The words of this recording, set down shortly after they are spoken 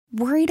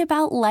Worried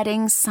about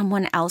letting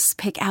someone else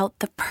pick out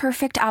the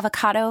perfect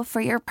avocado for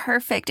your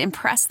perfect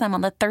impress them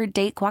on the third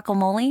date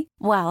guacamole?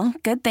 Well,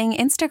 good thing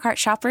Instacart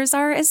shoppers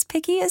are as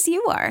picky as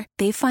you are.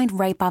 They find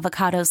ripe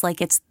avocados like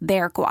it's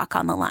their guac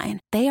on the line.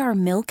 They are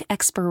milk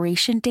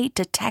expiration date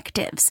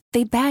detectives.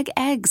 They bag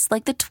eggs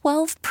like the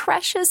 12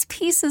 precious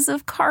pieces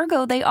of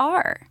cargo they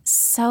are.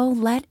 So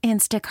let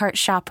Instacart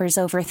shoppers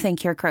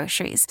overthink your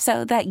groceries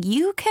so that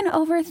you can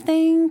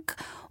overthink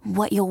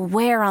what you'll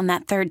wear on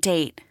that third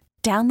date.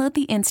 Download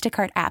the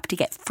Instacart app to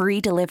get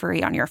free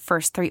delivery on your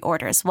first 3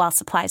 orders while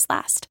supplies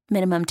last.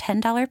 Minimum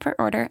 $10 per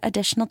order.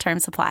 Additional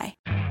terms apply.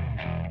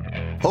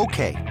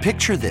 Okay,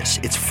 picture this.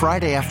 It's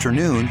Friday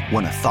afternoon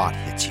when a thought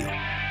hits you.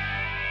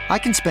 I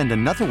can spend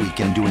another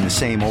weekend doing the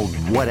same old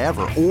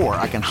whatever, or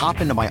I can hop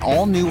into my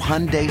all-new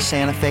Hyundai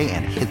Santa Fe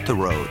and hit the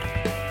road.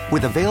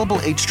 With available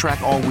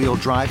H-Track all-wheel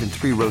drive and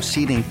 3-row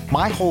seating,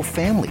 my whole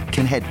family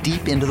can head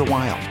deep into the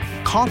wild.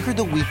 Conquer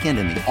the weekend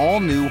in the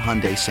all-new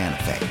Hyundai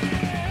Santa Fe.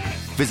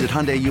 Visit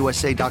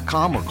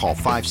HyundaiUSA.com or call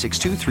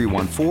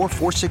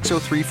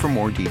 562-314-4603 for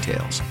more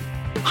details.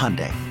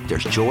 Hyundai,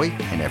 there's joy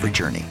in every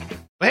journey.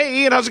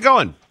 Hey, Ian, how's it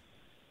going?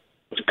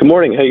 Good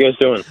morning. How you guys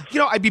doing? You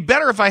know, I'd be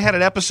better if I had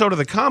an episode of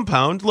The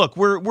Compound. Look,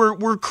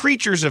 we're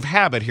creatures of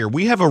habit here.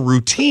 We have a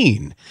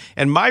routine,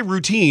 and my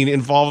routine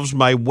involves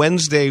my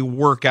Wednesday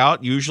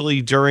workout,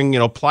 usually during,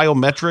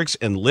 plyometrics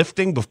and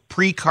lifting,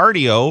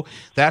 pre-cardio.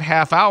 That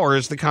half hour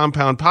is The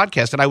Compound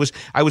podcast, and I was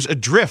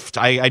adrift.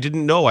 I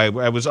didn't know.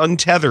 I was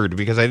untethered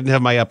because I didn't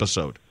have my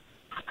episode.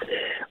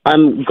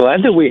 I'm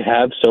glad that we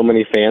have so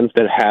many fans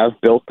that have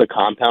built The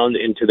Compound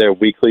into their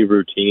weekly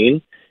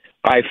routine.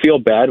 I feel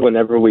bad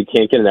whenever we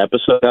can't get an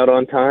episode out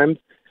on time.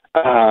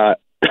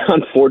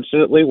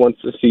 Unfortunately, once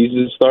the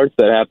season starts,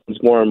 that happens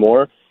more and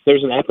more.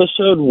 There's an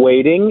episode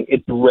waiting.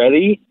 It's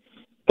ready,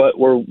 but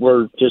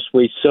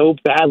we so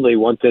badly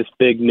want this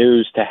big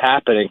news to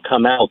happen and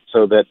come out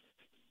so that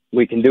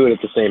we can do it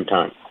at the same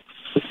time.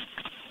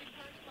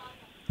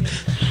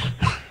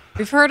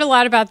 We've heard a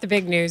lot about the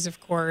big news, of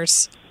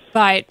course,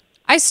 but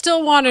I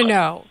still want to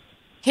know,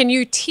 can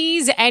you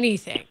tease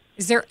anything?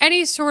 Is there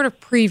any sort of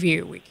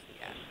preview we can get?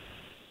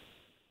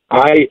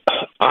 I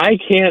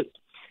can't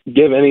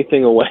give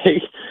anything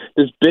away.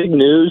 This big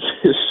news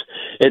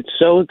it's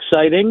so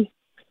exciting,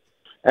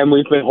 and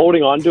we've been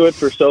holding on to it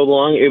for so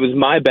long. It was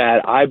my bad.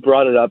 I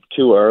brought it up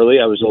too early.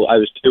 I was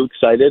too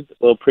excited, a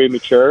little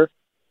premature.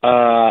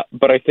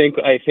 But I think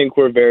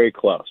we're very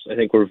close. I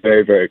think we're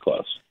very, very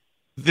close.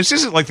 This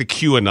isn't like the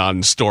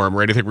QAnon storm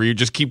or anything where you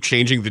just keep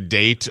changing the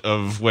date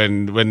of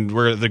when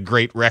we're the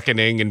Great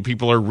Reckoning and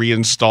people are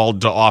reinstalled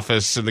to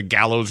office and the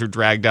gallows are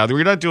dragged down.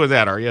 You're not doing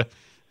that, are you?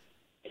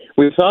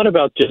 We thought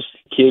about just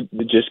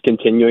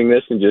continuing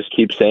this and just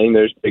keep saying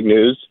there's big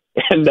news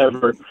and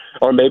never,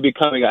 or maybe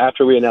coming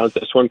after we announce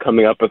this one,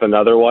 coming up with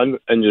another one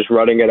and just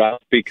running it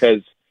out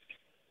because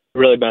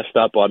we really messed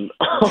up on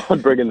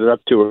bringing it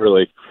up too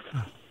early.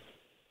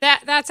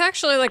 That's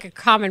actually like a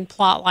common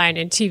plot line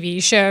in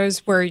TV shows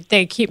where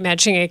they keep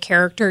mentioning a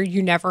character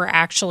you never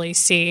actually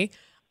see.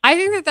 I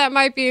think that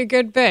might be a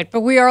good bit,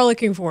 but we are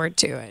looking forward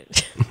to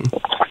it.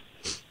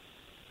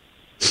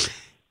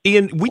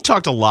 Ian, we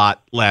talked a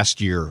lot last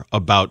year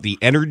about the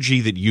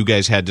energy that you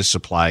guys had to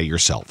supply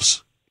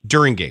yourselves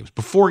during games,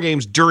 before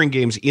games, during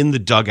games, in the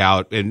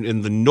dugout,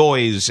 and the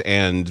noise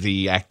and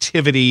the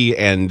activity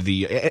and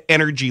the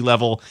energy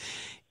level.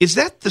 Is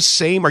that the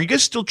same? Are you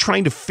guys still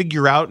trying to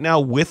figure out now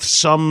with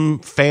some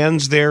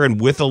fans there and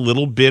with a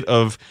little bit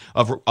of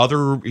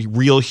other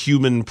real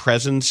human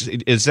presence?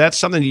 Is that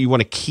something that you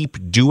want to keep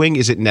doing?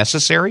 Is it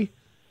necessary?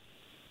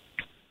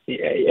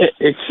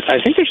 I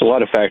think there's a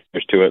lot of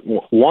factors to it.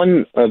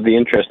 One of the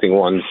interesting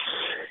ones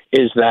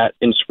is that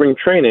in spring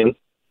training,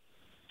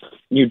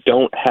 you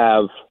don't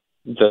have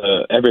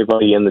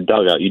everybody in the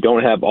dugout. You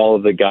don't have all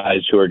of the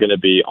guys who are going to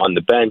be on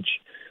the bench,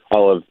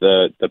 all of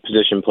the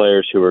position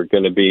players who are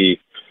going to be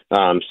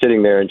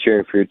sitting there and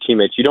cheering for your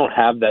teammates. You don't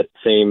have that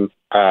same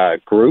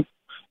group.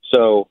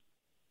 So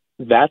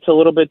that's a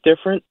little bit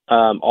different.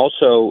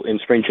 Also, in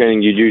spring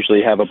training, you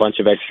usually have a bunch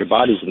of extra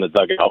bodies in the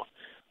dugout.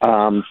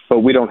 But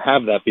we don't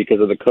have that because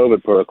of the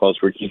COVID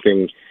protocols. We're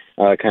keeping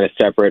kind of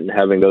separate and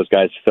having those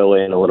guys fill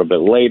in a little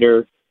bit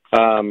later.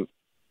 And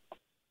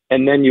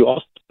then you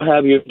also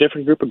have a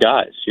different group of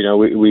guys. You know,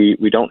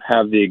 we don't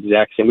have the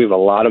exact same. We have a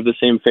lot of the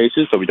same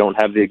faces, but we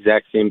don't have the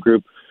exact same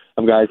group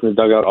of guys in the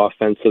dugout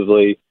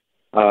offensively.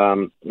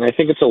 And I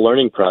think it's a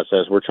learning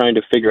process. We're trying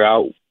to figure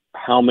out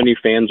how many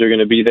fans are going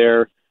to be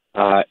there.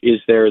 Is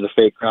there the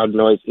fake crowd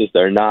noise? Is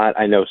there not?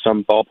 I know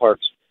some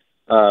ballparks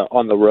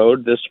on the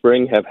road this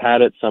spring have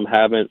had it, some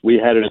haven't. We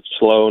had it at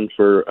Sloan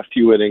for a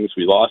few innings.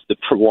 We lost it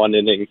for one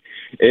inning.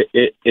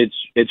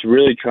 It's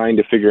really trying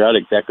to figure out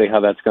exactly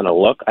how that's going to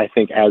look. I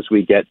think as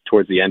we get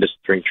towards the end of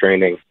spring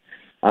training,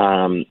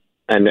 and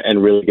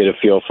really get a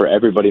feel for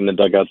everybody in the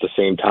dugout at the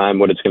same time,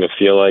 what it's going to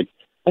feel like.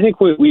 I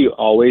think we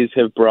always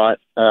have brought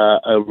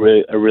a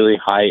really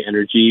high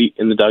energy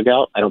in the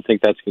dugout. I don't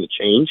think that's going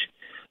to change.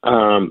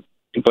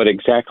 But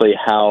exactly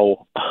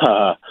how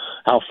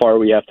far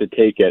we have to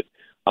take it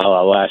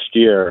last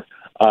year,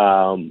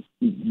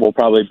 will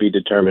probably be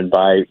determined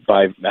by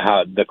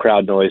how the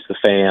crowd noise, the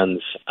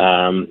fans,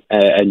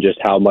 and just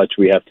how much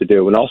we have to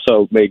do, and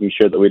also making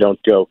sure that we don't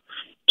go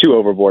too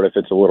overboard if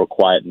it's a little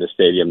quiet in the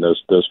stadium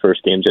those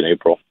first games in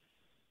April.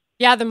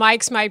 Yeah, the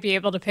mics might be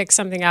able to pick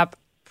something up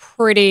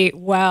pretty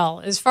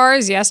well. As far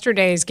as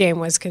yesterday's game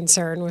was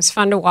concerned, it was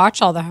fun to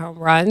watch all the home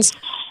runs.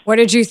 What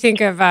did you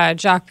think of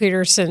Jock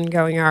Peterson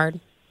going yard?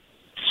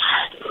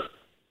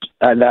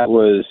 That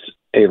was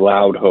a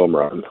loud home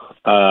run.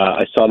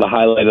 I saw the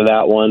highlight of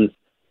that one.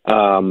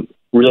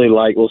 Really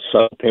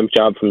pimp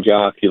job from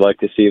Jock. You like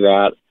to see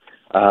that.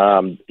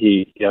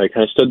 He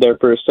kind of stood there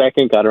for a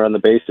second, got around the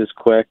bases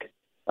quick,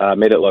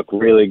 made it look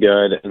really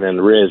good, and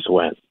then Riz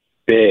went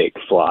big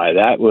fly.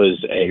 That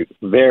was a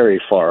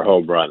very far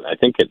home run. I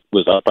think it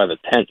was up by the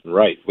 10th and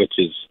right, which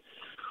is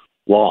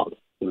long.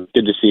 Good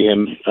to see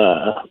him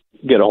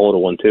get a hold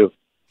of one, too.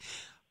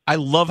 I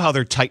love how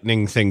they're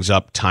tightening things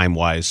up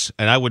time-wise,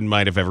 and I wouldn't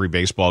mind if every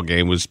baseball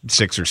game was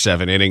 6 or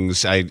 7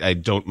 innings. I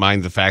don't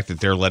mind the fact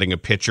that they're letting a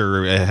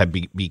pitcher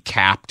be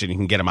capped and you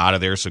can get him out of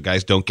there so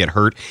guys don't get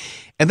hurt.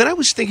 And then I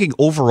was thinking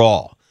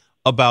overall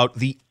about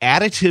the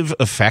additive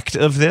effect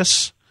of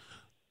this,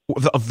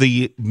 of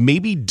the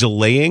maybe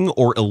delaying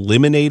or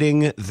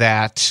eliminating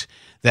that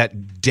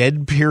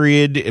dead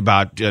period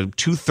about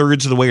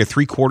 2/3 of the way or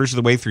 3/4 of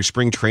the way through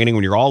spring training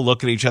when you're all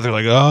looking at each other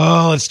like,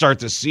 oh, let's start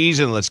the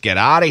season, let's get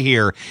out of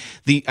here.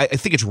 I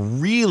think it's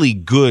really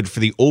good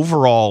for the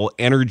overall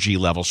energy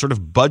level, sort of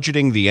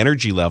budgeting the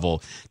energy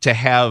level to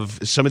have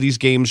some of these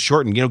games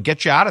shortened,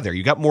 get you out of there.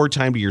 You got more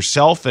time to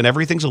yourself and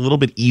everything's a little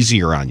bit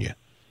easier on you.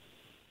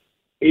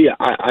 Yeah,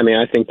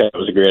 I think that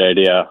was a great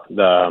idea.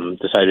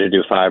 Decided to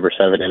do 5 or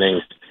 7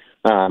 innings.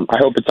 I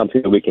hope it's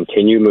something that we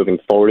continue moving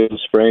forward in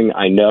spring.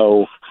 I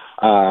know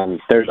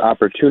there's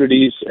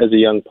opportunities as a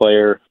young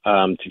player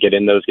to get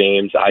in those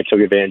games. I took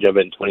advantage of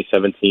it in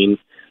 2017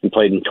 and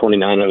played in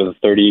 29 out of the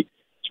 30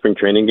 spring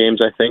training games,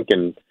 I think.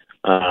 And,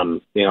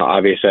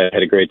 obviously I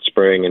had a great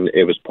spring, and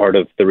it was part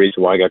of the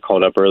reason why I got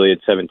called up early at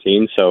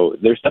 17. So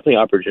there's definitely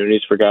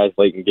opportunities for guys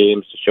late in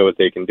games to show what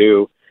they can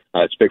do.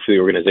 It's big for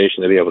the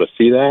organization to be able to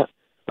see that.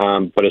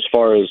 But as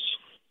far as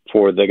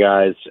for the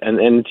guys,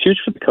 and it's huge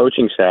for the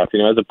coaching staff.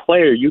 As a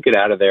player, you get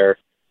out of there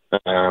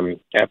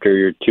after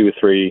your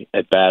 2-3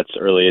 at-bats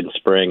early in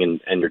spring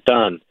and you're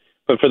done.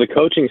 But for the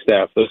coaching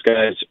staff, those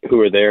guys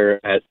who are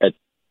there at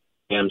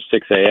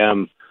 6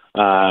 a.m.,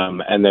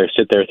 and they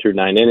sit there through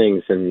 9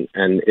 innings, and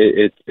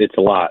it's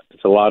a lot.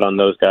 It's a lot on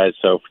those guys.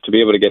 So to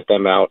be able to get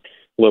them out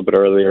a little bit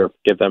earlier,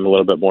 give them a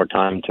little bit more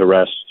time to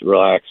rest,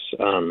 relax,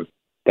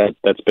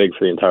 that's big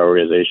for the entire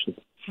organization.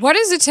 What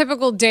does a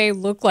typical day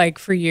look like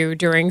for you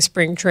during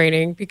spring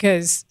training?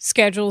 Because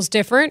schedule's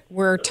different.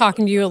 We're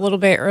talking to you a little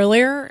bit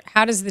earlier.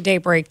 How does the day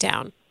break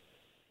down?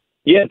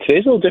 Yeah,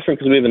 today's a little different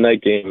because we have a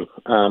night game.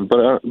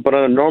 But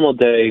on a normal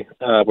day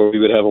where we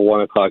would have a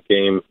 1 o'clock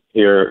game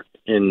here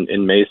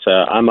in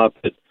Mesa, I'm up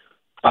at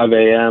 5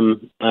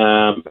 a.m.,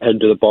 head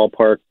to the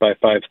ballpark by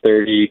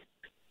 5:30.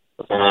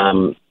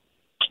 I'm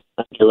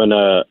doing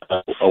a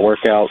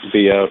workout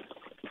via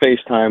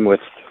FaceTime with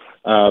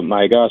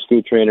my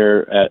Egoscue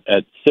trainer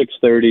at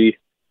 6:30,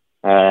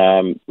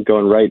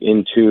 going right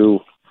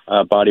into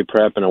body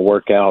prep and a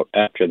workout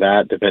after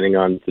that, depending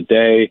on the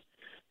day.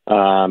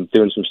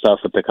 Doing some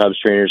stuff with the Cubs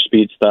trainer,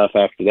 speed stuff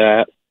after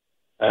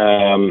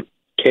that.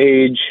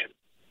 Cage,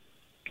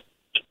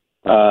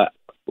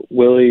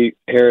 Willie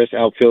Harris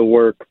outfield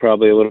work,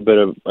 probably a little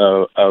bit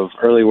of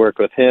early work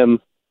with him,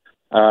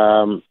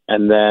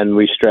 and then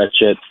we stretch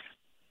it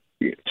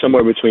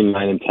somewhere between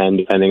 9 and 10,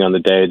 depending on the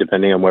day,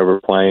 depending on where we're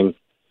playing.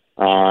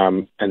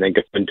 And then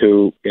go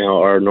into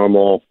our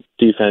normal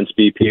defense,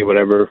 BP,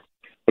 whatever's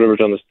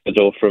on the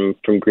schedule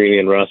from Greeny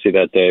and Rossi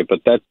that day.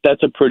 But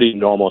that's a pretty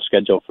normal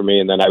schedule for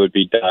me. And then I would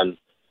be done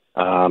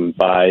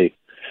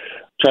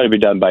try to be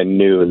done by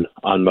noon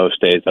on most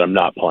days that I'm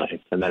not playing.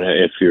 And then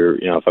if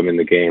I'm in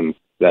the game,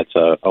 that's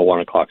a 1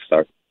 o'clock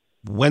start.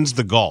 When's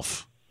the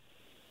golf?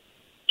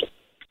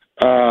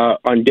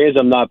 On days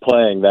I'm not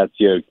playing,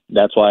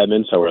 that's why I'm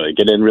in so early.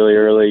 Get in really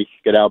early,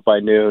 get out by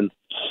noon.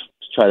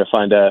 Try to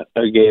find a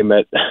game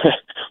at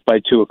by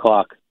 2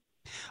 o'clock.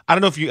 I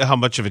don't know how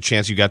much of a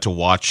chance you got to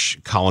watch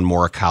Colin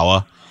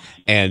Morikawa,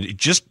 and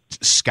just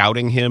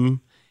scouting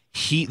him.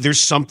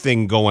 There's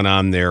something going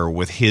on there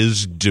with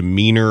his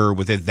demeanor.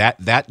 With it,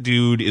 that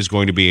dude is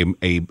going to be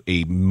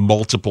a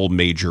multiple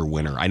major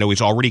winner. I know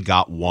he's already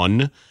got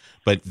one,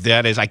 but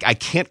that is I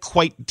can't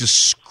quite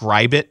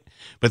describe it.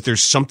 But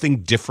there's something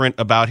different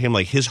about him.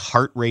 Like his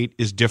heart rate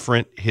is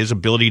different. His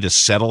ability to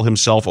settle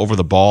himself over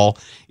the ball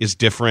is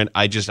different.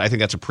 I think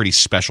that's a pretty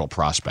special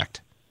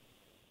prospect.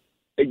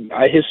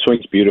 His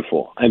swing's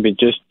beautiful. I mean,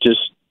 just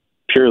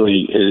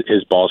purely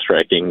his ball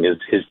striking,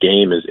 his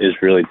game is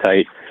really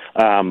tight.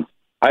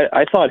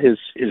 I thought his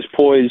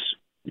poise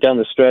down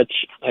the stretch.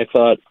 I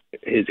thought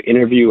his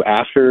interview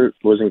after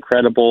was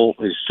incredible.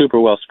 He's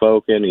super well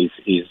spoken.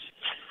 He's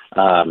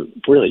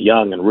really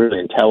young and really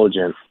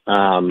intelligent.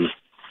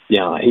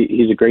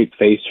 He's a great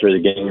face for the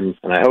game,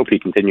 and I hope he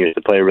continues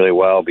to play really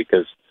well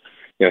because,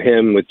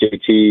 him with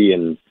JT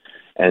and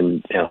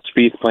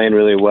Spieth playing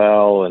really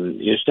well, and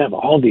you just have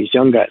all these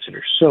young guys that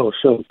are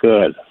so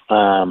good.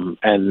 And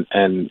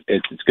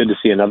it's good to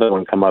see another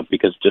one come up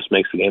because it just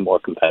makes the game more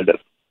competitive.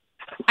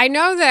 I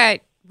know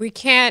that we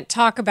can't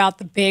talk about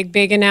the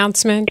big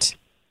announcement,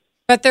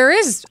 but there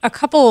is a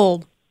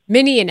couple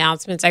mini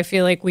announcements I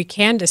feel like we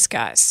can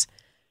discuss.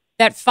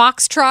 That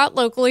Foxtrot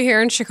locally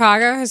here in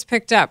Chicago has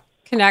picked up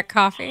Connect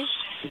Coffee.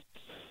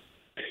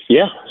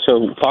 Yeah,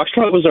 so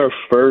Foxtrot was our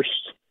first.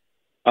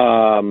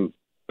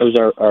 It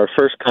was our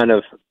first kind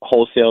of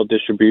wholesale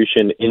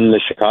distribution in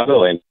the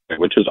Chicagoland,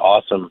 which was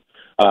awesome.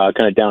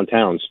 Kind of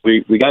downtown. So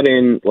we got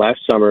in last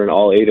summer in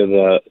all 8 of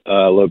the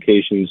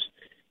locations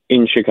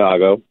in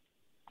Chicago,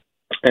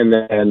 and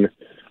then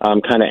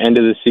kind of end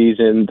of the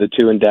season, the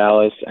 2 in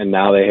Dallas, and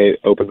now they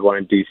opened one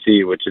in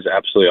DC, which is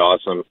absolutely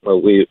awesome.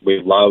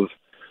 We love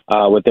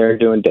what they're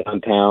doing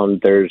downtown.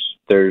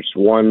 There's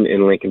one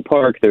in Lincoln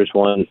Park. There's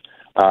one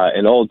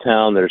in Old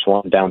Town. There's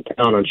one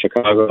downtown in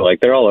Chicago. Like,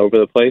 they're all over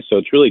the place. So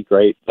it's really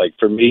great, like,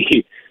 for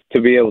me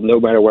to be able, no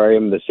matter where I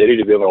am in the city,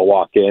 to be able to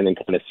walk in and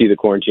kind of see the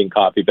quarantine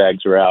coffee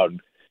bags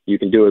around. You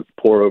can do it,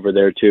 pour over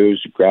there too.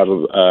 Just grab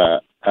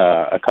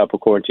a cup of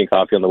quarantine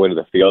coffee on the way to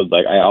the field.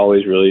 Like, I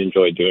always really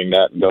enjoy doing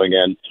that and going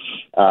in.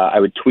 I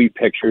would tweet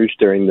pictures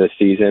during the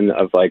season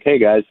of like, hey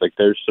guys, like,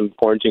 there's some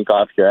quarantine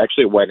coffee here. I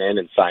actually went in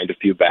and signed a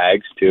few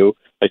bags too.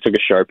 I took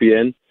a Sharpie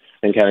in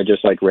and kind of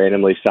just like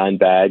randomly signed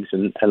bags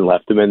and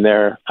left them in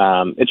there.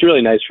 It's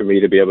really nice for me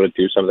to be able to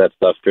do some of that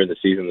stuff during the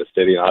season in the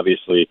city. And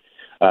obviously,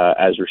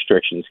 as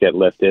restrictions get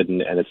lifted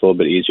and it's a little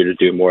bit easier to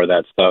do more of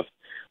that stuff,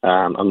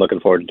 I'm looking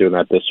forward to doing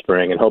that this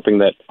spring and hoping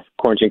that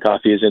Quarantine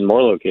Coffee is in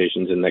more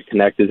locations and that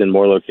Connect is in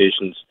more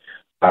locations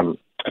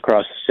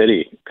across the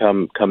city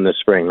come this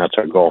spring. That's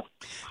our goal.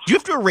 Do you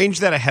have to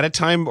arrange that ahead of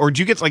time, or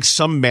do you get like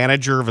some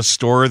manager of a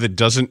store that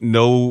doesn't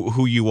know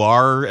who you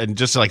are and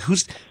just like,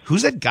 who's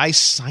that guy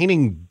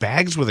signing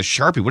bags with a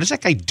Sharpie? What is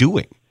that guy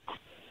doing?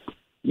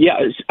 Yeah,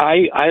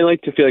 I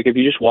like to feel like if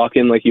you just walk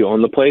in like you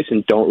own the place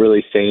and don't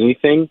really say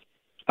anything,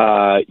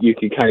 you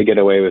can kind of get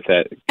away with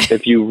it.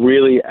 If you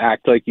really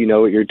act like you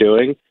know what you're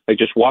doing, like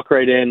just walk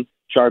right in,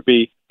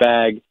 Sharpie,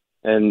 bag,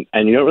 and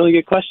you don't really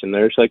get questioned.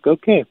 They're just like,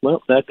 okay,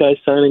 well, that guy's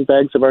signing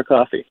bags of our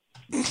coffee.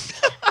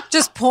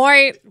 Just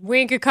point,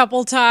 wink a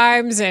couple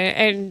times,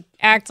 and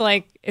act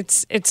like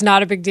it's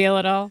not a big deal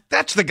at all.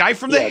 That's the guy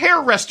from the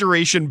hair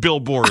restoration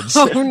billboards.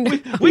 Oh, no.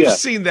 We've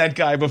seen that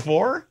guy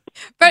before.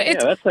 But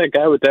that's that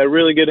guy with that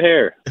really good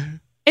hair.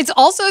 It's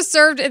also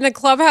served in the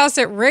clubhouse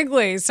at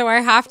Wrigley, so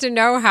I have to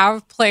know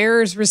how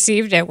players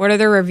received it. What are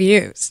the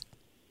reviews?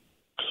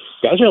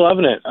 Guys are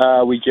loving it.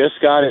 We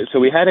just got it. So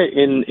we had it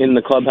in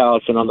the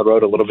clubhouse and on the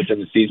road a little bit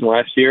during the season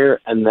last year.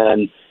 And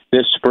then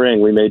this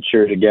spring, we made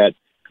sure to get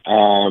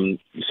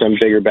some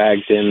bigger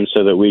bags in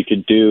so that we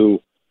could do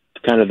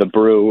kind of the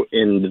brew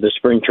in the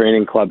spring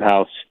training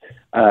clubhouse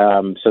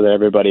so that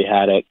everybody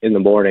had it in the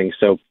morning.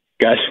 So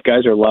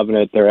guys are loving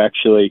it. They're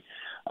actually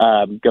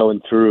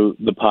going through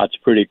the pots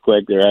pretty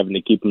quick. They're having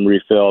to keep them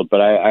refilled.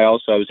 But I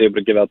was able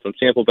to give out some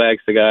sample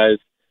bags to guys.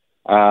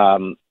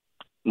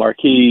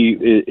 Marquee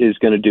is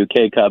going to do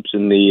K-Cups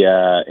in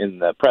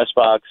the press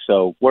box,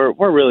 so we're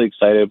really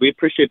excited. We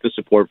appreciate the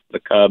support from the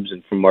Cubs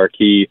and from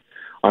Marquee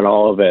on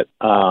all of it,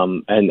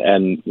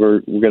 and we're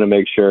going to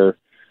make sure.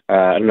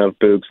 I don't know if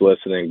Boog's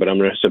listening, but I'm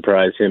going to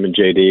surprise him and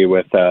JD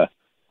with a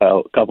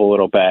couple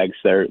little bags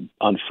there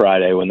on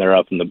Friday when they're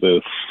up in the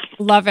booth.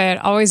 Love it.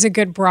 Always a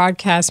good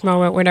broadcast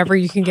moment whenever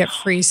you can get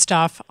free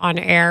stuff on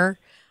air.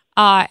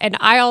 And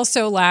I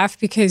also laugh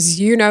because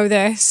you know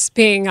this,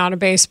 being on a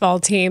baseball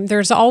team,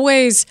 there's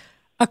always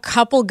a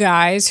couple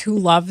guys who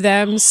love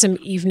them some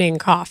evening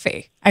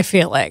coffee, I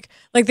feel like.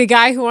 Like the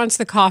guy who wants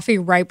the coffee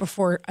right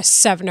before a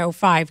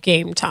 7:05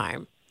 game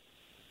time.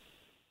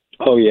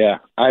 Oh, yeah.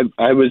 I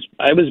was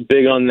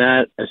big on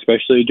that,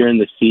 especially during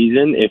the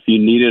season, if you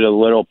needed a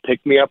little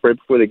pick-me-up right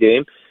before the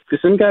game.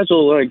 Because some guys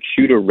will like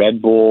shoot a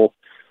Red Bull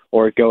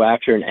or go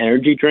after an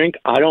energy drink.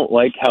 I don't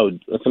like how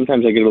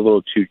sometimes I get a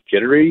little too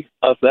jittery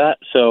of that.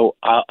 So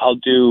I'll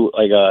do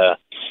like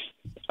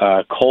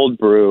a cold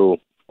brew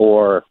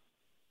or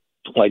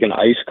like an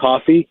iced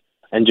coffee,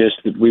 and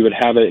we would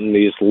have it in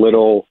these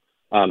little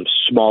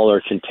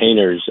smaller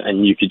containers,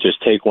 and you could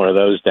just take one of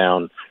those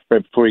down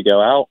right before you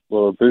go out, a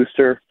little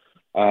booster,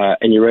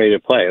 and you're ready to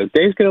play. The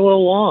days get a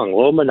little long, a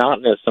little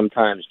monotonous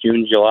sometimes,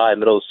 June, July,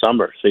 middle of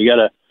summer. So you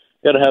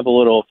gotta have a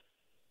little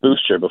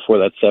booster before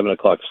that 7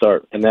 o'clock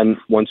start. And then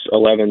once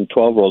 11,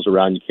 12 rolls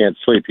around, you can't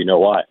sleep. You know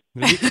why.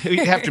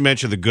 You have to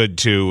mention the good,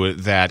 too,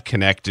 that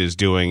Connect is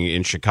doing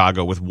in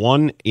Chicago. With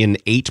 1 in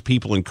 8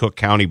 people in Cook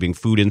County being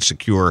food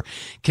insecure,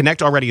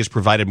 Connect already has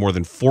provided more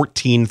than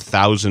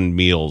 14,000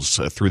 meals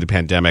through the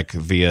pandemic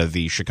via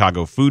the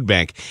Chicago Food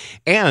Bank.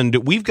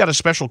 And we've got a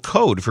special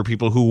code for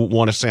people who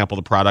want to sample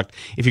the product.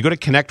 If you go to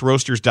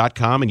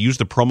connectroasters.com and use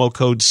the promo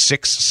code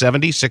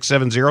 670,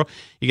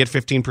 you get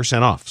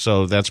 15% off.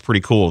 So that's pretty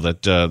cool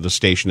that the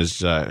station is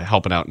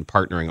helping out and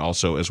partnering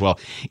also as well.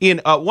 Ian,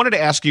 wanted to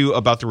ask you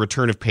about the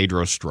return of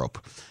Pedro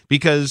Strop,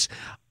 because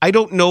I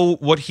don't know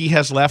what he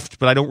has left,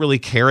 but I don't really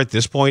care at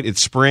this point.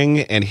 It's spring,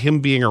 and him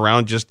being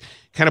around just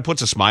kind of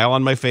puts a smile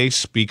on my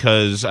face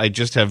because I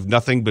just have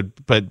nothing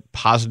but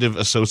positive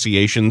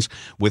associations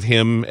with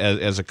him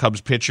as a Cubs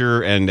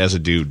pitcher and as a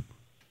dude.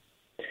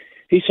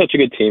 He's such a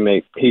good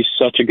teammate. He's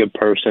such a good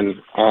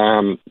person.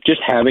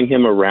 Just having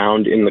him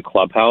around in the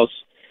clubhouse,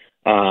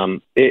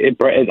 it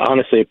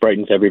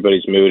brightens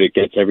everybody's mood. It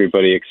gets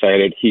everybody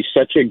excited. He's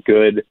such a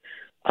good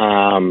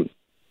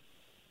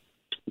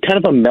kind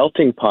of a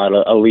melting pot,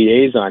 a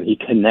liaison. He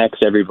connects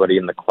everybody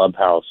in the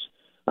clubhouse.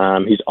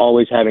 He's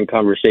always having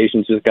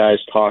conversations with guys,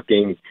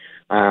 talking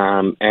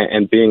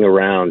and being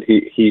around.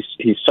 He's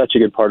such a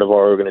good part of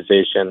our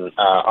organization.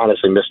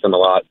 Honestly, missed him a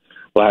lot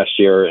last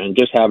year, and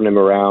just having him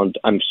around,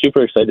 I'm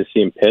super excited to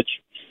see him pitch.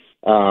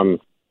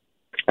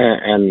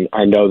 And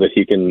I know that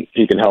he can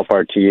help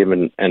our team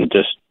and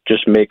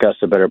just make us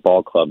a better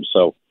ball club.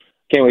 So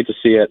can't wait to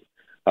see it.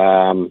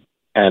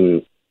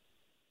 And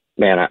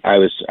man, I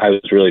was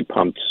really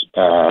pumped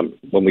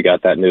when we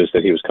got that news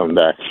that he was coming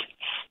back.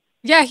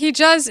 Yeah, he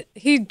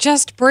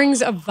just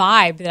brings a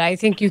vibe that I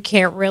think you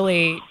can't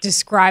really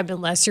describe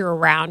unless you're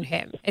around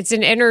him. It's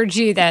an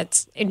energy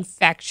that's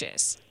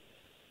infectious.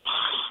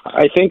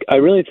 I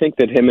really think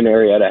that him and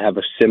Arrieta have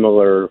a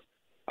similar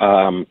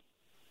vibe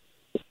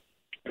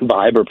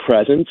or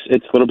presence.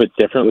 It's a little bit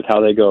different with how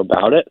they go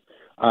about it,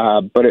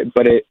 but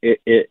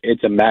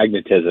it's a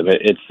magnetism.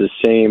 It's the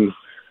same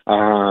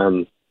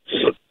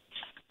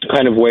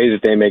kind of way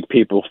that they make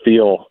people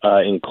feel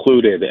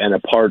included and a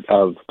part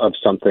of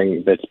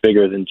something that's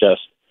bigger than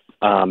just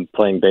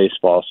playing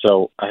baseball.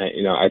 So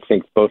I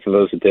think both of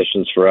those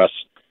additions for us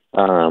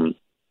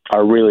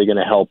are really going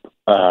to help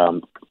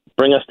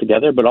bring us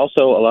together, but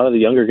also a lot of the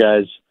younger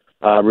guys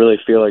really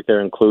feel like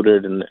they're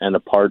included and a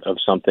part of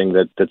something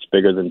that's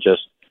bigger than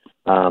just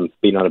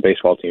being on a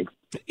baseball team.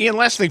 Ian,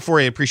 last thing for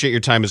you, I appreciate your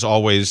time as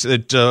always.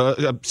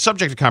 A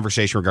subject of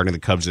conversation regarding the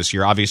Cubs this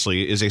year,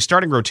 obviously, is a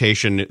starting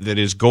rotation that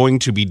is going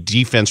to be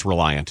defense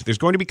reliant. There's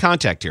going to be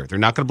contact here. They're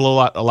not going to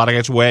blow a lot of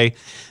guys away.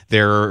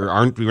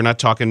 We're not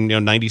talking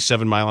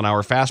 97 mile an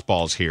hour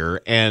fastballs here.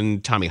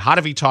 And Tommy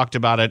Hotovy talked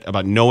about it,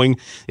 about knowing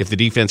if the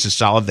defense is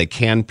solid, they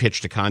can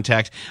pitch to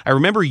contact. I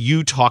remember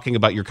you talking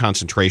about your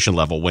concentration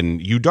level when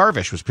Yu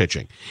Darvish was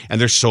pitching. And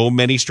there's so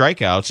many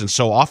strikeouts, and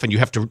so often you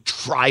have to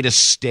try to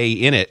stay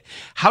in it.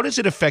 How does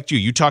it affect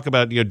you? You talk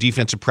about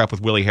defensive prep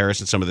with Willie Harris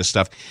and some of this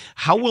stuff.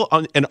 How will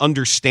an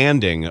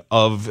understanding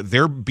of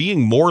there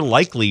being more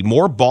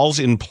balls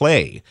in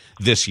play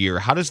this year,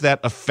 how does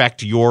that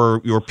affect your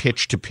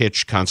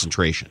pitch-to-pitch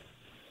concentration?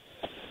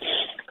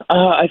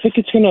 I think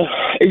it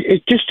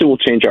will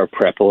change our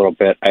prep a little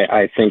bit.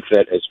 I think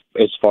that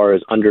as far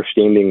as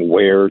understanding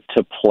where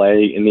to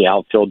play in the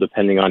outfield,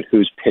 depending on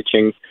who's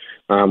pitching,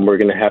 we're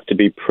going to have to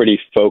be pretty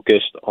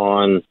focused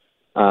on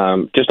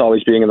just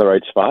always being in the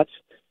right spots.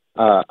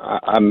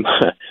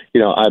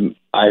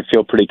 I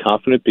feel pretty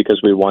confident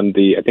because we won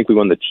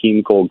the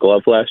team Gold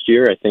Glove last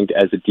year. I think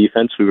as a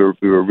defense, we were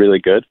really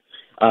good.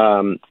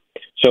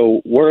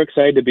 So we're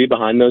excited to be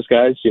behind those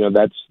guys.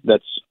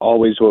 That's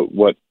always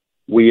what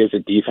we as a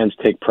defense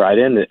take pride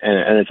in.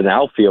 And as an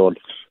outfield,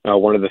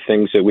 one of the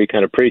things that we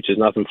kind of preach is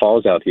nothing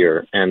falls out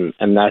here. And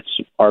that's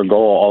our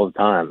goal all the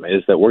time,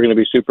 is that we're going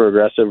to be super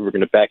aggressive. We're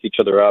going to back each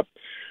other up.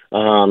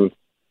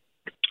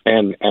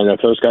 And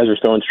if those guys are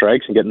throwing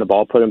strikes and getting the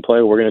ball put in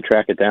play, we're going to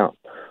track it down.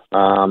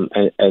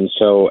 And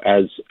so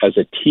as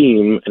a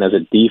team and as a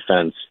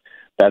defense,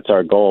 that's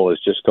our goal,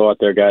 is just go out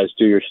there, guys,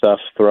 do your stuff,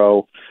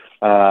 throw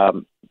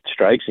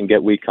strikes and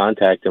get weak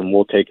contact, and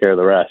we'll take care of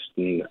the rest.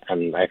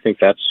 And I think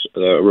that's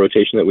the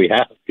rotation that we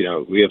have.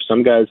 We have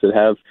some guys that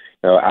have,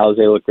 Alize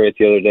looked great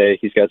the other day.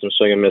 He's got some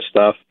swing and miss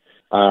stuff.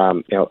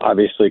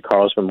 Obviously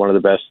Carl's been one of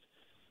the best.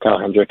 Kyle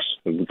Hendricks,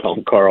 we call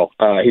him Carl.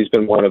 He's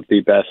been one of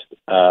the best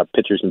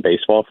pitchers in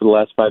baseball for the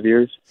last 5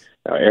 years.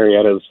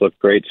 Arrieta's looked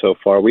great so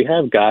far. We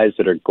have guys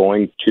that are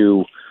going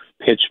to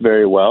pitch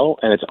very well,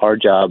 and it's our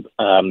job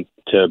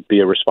to be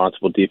a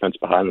responsible defense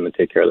behind them and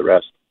take care of the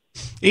rest.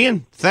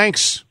 Ian,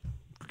 thanks.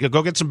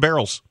 Go get some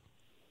barrels.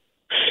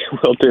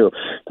 Will do.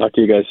 Talk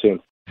to you guys soon.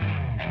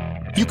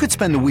 You could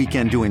spend the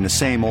weekend doing the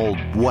same old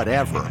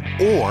whatever,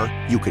 or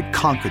you could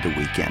conquer the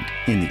weekend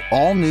in the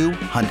all-new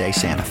Hyundai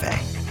Santa Fe.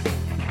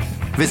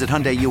 Visit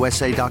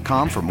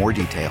HyundaiUSA.com for more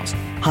details.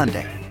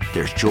 Hyundai,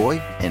 there's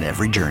joy in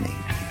every journey.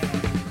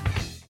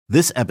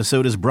 This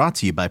episode is brought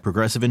to you by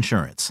Progressive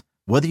Insurance.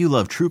 Whether you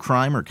love true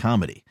crime or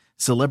comedy,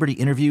 celebrity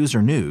interviews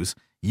or news,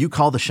 you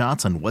call the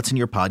shots on what's in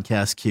your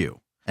podcast queue.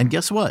 And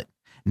guess what?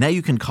 Now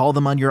you can call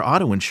them on your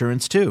auto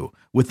insurance too,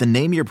 with the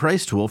Name Your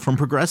Price tool from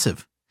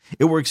Progressive.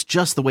 It works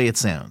just the way it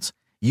sounds.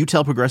 You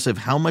tell Progressive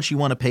how much you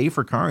want to pay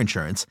for car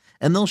insurance,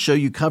 and they'll show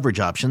you coverage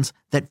options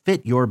that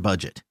fit your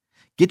budget.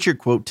 Get your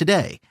quote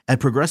today at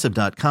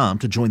Progressive.com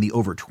to join the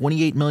over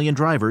 28 million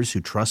drivers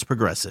who trust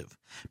Progressive.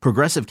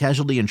 Progressive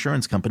Casualty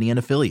Insurance Company and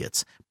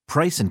Affiliates.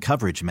 Price and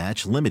coverage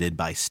match limited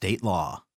by state law.